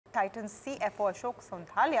Titan's CFO Ashok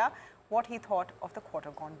Sonthalia what he thought of the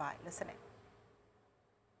quarter gone by. Listen in.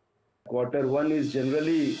 Quarter one is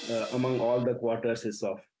generally among all the quarters a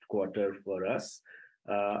soft quarter for us.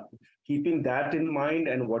 Keeping that in mind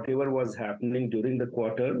and whatever was happening during the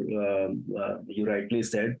quarter, you rightly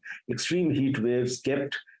said, extreme heat waves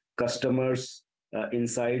kept customers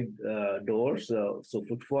inside doors. So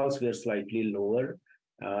footfalls were slightly lower.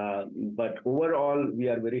 But overall, we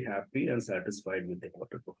are very happy and satisfied with the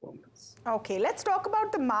quarter performance. Okay, let's talk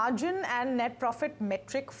about the margin and net profit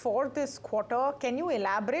metric for this quarter. Can you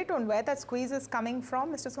elaborate on where that squeeze is coming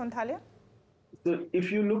from, Mr. Sonthalia? So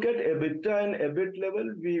if you look at EBITDA and EBIT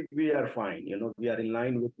level, we are fine. We are in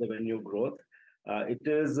line with revenue growth.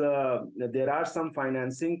 There are some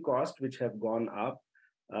financing costs which have gone up.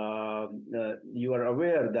 You are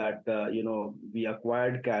aware that we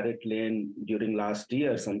acquired Carrot Lane during last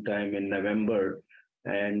year, sometime in November,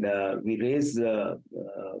 and we raised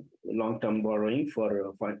long-term borrowing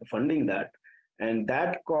for funding that, and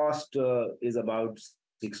that cost is about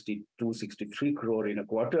 63 crore in a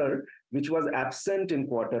quarter, which was absent in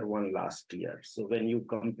quarter one last year. So when you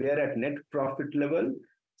compare at net profit level,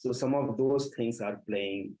 so some of those things are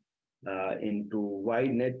playing into why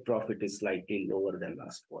net profit is slightly lower than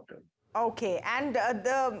last quarter. Okay, and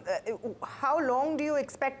how long do you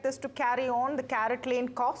expect this to carry on, the Carrot Lane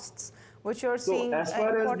costs, which you're seeing as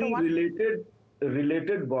far in as quarter the one?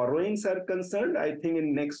 related borrowings are concerned, I think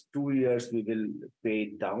in next 2 years we will pay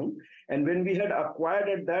it down. And when we had acquired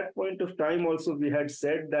at that point of time, also we had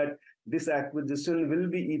said that this acquisition will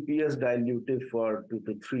be EPS dilutive for 2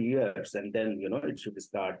 to 3 years, and then it should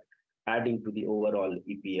start adding to the overall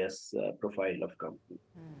EPS profile of company.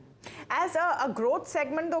 As a growth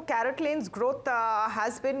segment, though, Carrot Lane's growth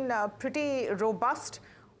has been pretty robust,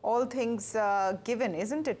 all things given,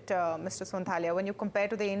 isn't it, Mr. Sonthalia? When you compare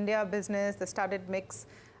to the India business, the studded mix,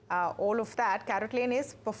 all of that, Carrot Lane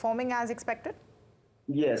is performing as expected?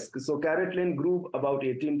 Yes, so Carrot Lane grew about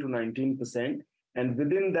 18 to 19%. And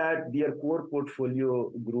within that, their core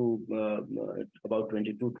portfolio grew about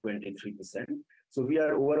 22, 23%. So we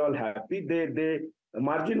are overall happy. They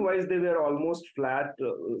margin-wise, they were almost flat,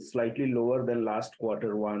 slightly lower than last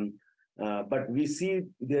quarter one. But we see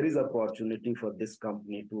there is opportunity for this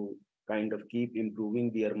company to kind of keep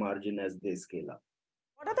improving their margin as they scale up.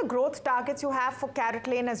 What are the growth targets you have for Carrot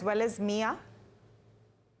Lane as well as Mia?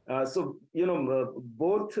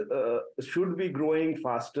 Both should be growing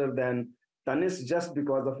faster than Tanishq just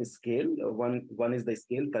because of scale. One is the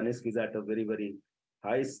scale. Tanishq is at a very, very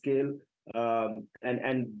high scale.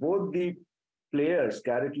 And both the players,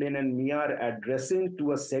 Carrot Lane and Mia, are addressing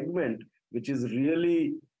to a segment which is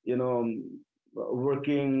really,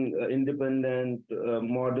 working independent,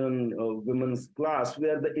 modern women's class,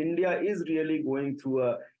 where the India is really going through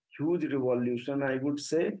a huge revolution, I would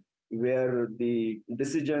say, where the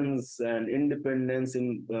decisions and independence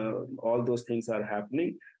in all those things are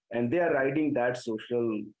happening. And they are riding that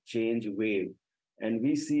social change wave. And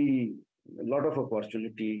we see a lot of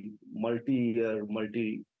opportunity, multi-year,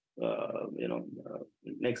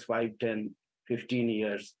 next 5, 10, 15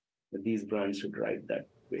 years, these brands should ride that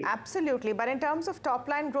wave. Absolutely. But in terms of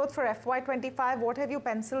top-line growth for FY25, what have you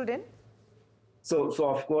penciled in? So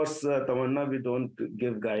of course, Tamanna, we don't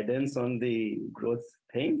give guidance on the growth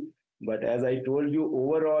thing. But as I told you,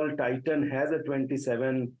 overall, Titan has a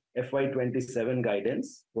FY27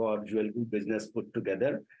 guidance for jewelry business put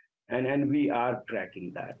together. And we are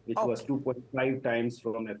tracking that, which was 2.5 times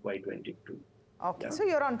from FY22. Okay, so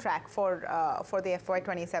you're on track for the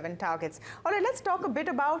FY27 targets. All right, let's talk a bit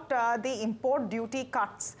about the import duty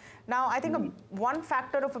cuts. Now, I think one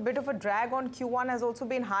factor of a bit of a drag on Q1 has also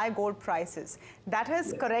been high gold prices. That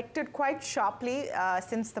has corrected quite sharply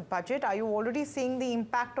since the budget. Are you already seeing the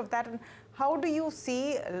impact of that? And how do you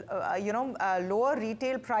see, lower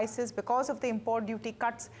retail prices because of the import duty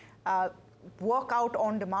cuts work out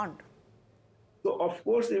on demand? So, of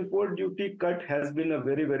course, import duty cut has been a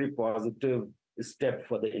very, very positive step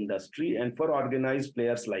for the industry and for organized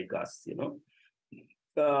players like us.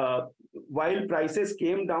 While prices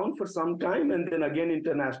came down for some time, and then again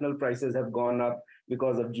international prices have gone up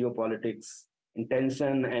because of geopolitics,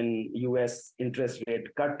 intention, and US interest rate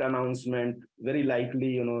cut announcement, very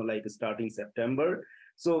likely, like starting September.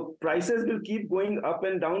 So prices will keep going up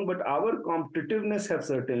and down, but our competitiveness have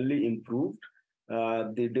certainly improved.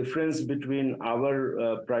 The difference between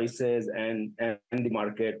our prices and the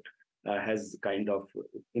market has kind of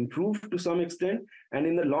improved to some extent. And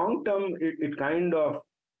in the long term, it kind of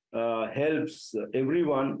helps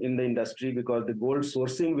everyone in the industry because the gold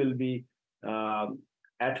sourcing will be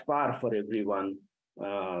at par for everyone.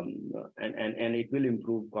 And it will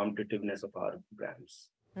improve competitiveness of our brands.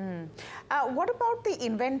 What about the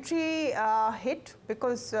inventory hit?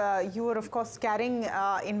 Because you were, of course, carrying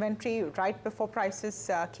inventory right before prices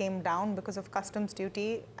came down because of customs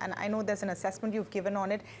duty. And I know there's an assessment you've given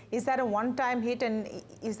on it. Is that a one-time hit, and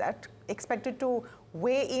is that expected to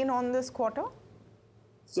weigh in on this quarter?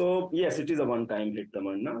 So yes, it is a one-time hit,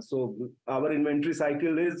 Tamanna. So our inventory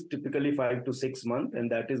cycle is typically 5 to 6 months, and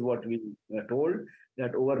that is what we told,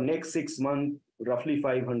 that over next 6 months, roughly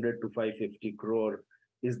 500 to 550 crore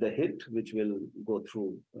is the hit which will go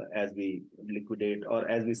through as we liquidate or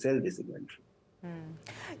as we sell this inventory.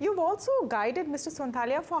 You've also guided, Mr.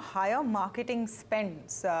 Sonthalia, for higher marketing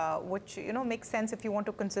spends, which makes sense if you want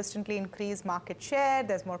to consistently increase market share.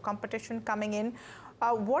 There's more competition coming in.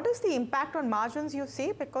 What is the impact on margins you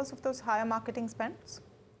see because of those higher marketing spends?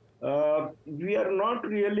 We are not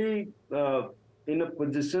really in a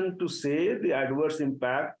position to say the adverse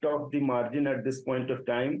impact of the margin at this point of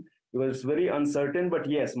time, because it's very uncertain. But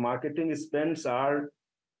yes, marketing spends are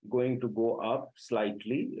going to go up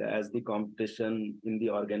slightly as the competition in the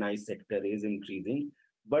organized sector is increasing.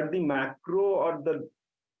 But the macro or the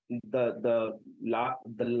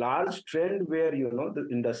large trend where the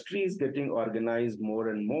industry is getting organized more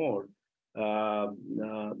and more,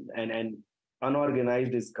 and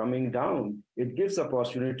unorganized is coming down, it gives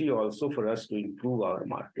opportunity also for us to improve our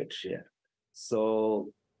market share. So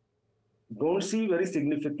don't see very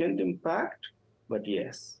significant impact, but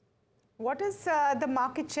yes. What is the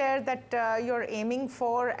market share that you're aiming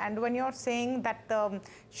for? And when you're saying that the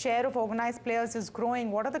share of organized players is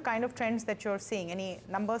growing, what are the kind of trends that you're seeing? Any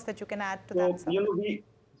numbers that you can add to that?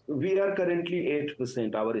 We are currently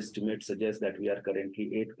 8%. Our estimates suggest that we are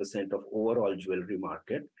currently 8% of overall jewelry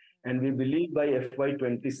market. And we believe by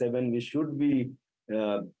FY27, we should be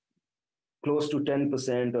close to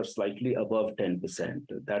 10% or slightly above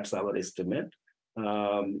 10%. That's our estimate.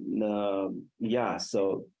 Yeah,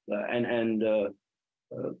 so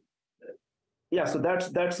so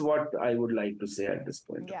that's what I would like to say at this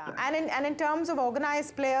point. Yeah, and in terms of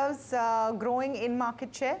organized players growing in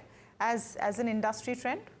market share as an industry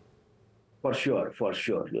trend? For sure.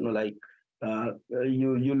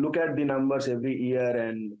 You look at the numbers every year,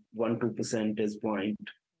 and 1-2 percentage point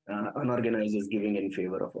unorganized is giving in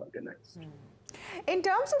favor of organized. In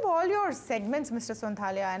terms of all your segments, Mr.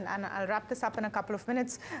 Sonthalia, and I'll wrap this up in a couple of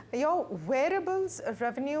minutes, your wearables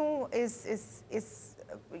revenue is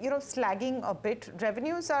slagging a bit.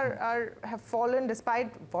 Revenues have fallen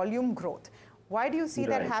despite volume growth. Why do you see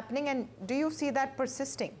that happening, and do you see that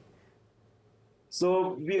persisting?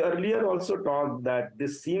 So we earlier also talked that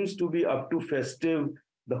this seems to be up to festive,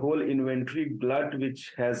 the whole inventory glut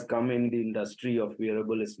which has come in the industry of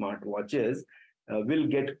wearable smartwatches will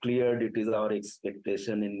get cleared. It is our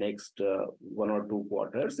expectation in next 1 or 2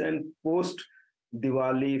 quarters, and post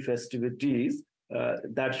Diwali festivities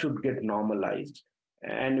that should get normalized.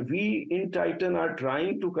 And we in Titan are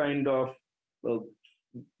trying to kind of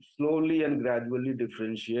slowly and gradually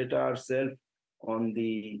differentiate ourselves on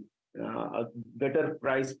the better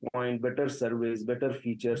price point, better service, better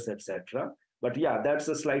features, etc. But yeah, that's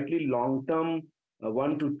a slightly long-term,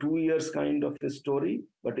 1 to 2 years kind of a story.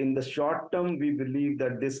 But in the short term, we believe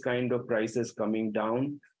that this kind of prices coming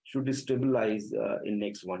down should stabilize in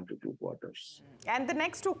next 1 to 2 quarters. And the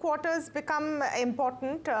next 2 quarters become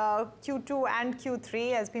important, Q2 and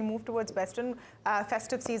Q3, as we move towards Western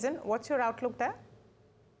festive season. What's your outlook there?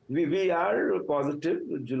 We are positive.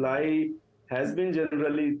 July has been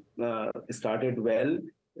generally started well.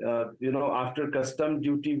 After custom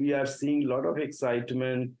duty, we are seeing a lot of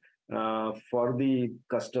excitement for the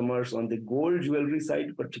customers on the gold jewelry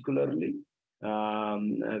side, particularly,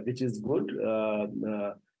 which is good.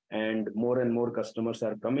 And more customers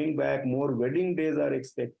are coming back. More wedding days are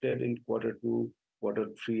expected in Q2,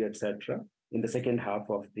 Q3, etc. in the second half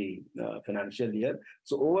of the financial year.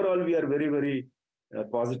 So overall, we are very, very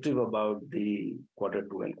positive about the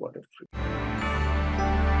Q2 and Q3.